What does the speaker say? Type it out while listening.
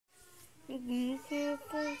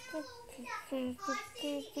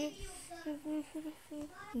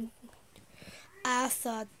I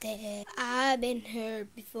thought that I've been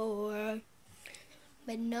hurt before,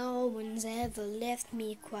 but no one's ever left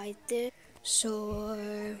me quite this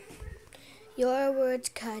sore. Your words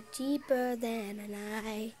cut deeper than a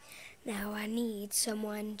knife. Now I need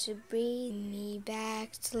someone to bring me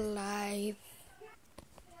back to life.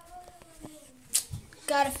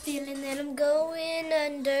 Got a feeling that I'm going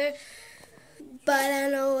under, but I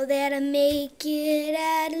know that I make it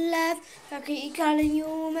out alive. I keep calling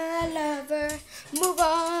you my lover. Move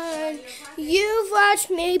on. You've watched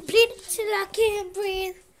me bleed till I can't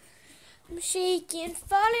breathe. I'm shaking,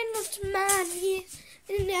 falling onto my knees.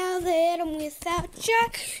 And now that I'm without your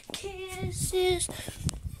kisses,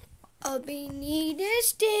 I'll be needing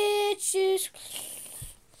stitches.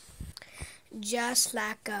 Just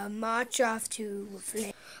like a march off to a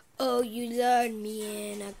flame. Oh, you lured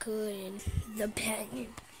me and I couldn't. The pain.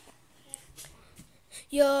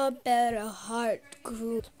 Your better heart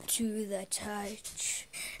grew to the touch.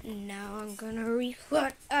 Now I'm gonna reap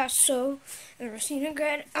what I sow. Never seen a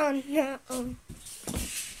regret on my own.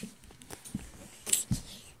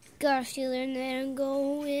 Got a feeling that I'm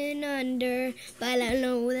going under, but I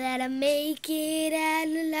know that I make it out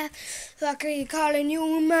alive. I keep calling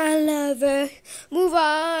you my lover. Move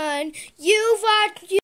on. You've watched.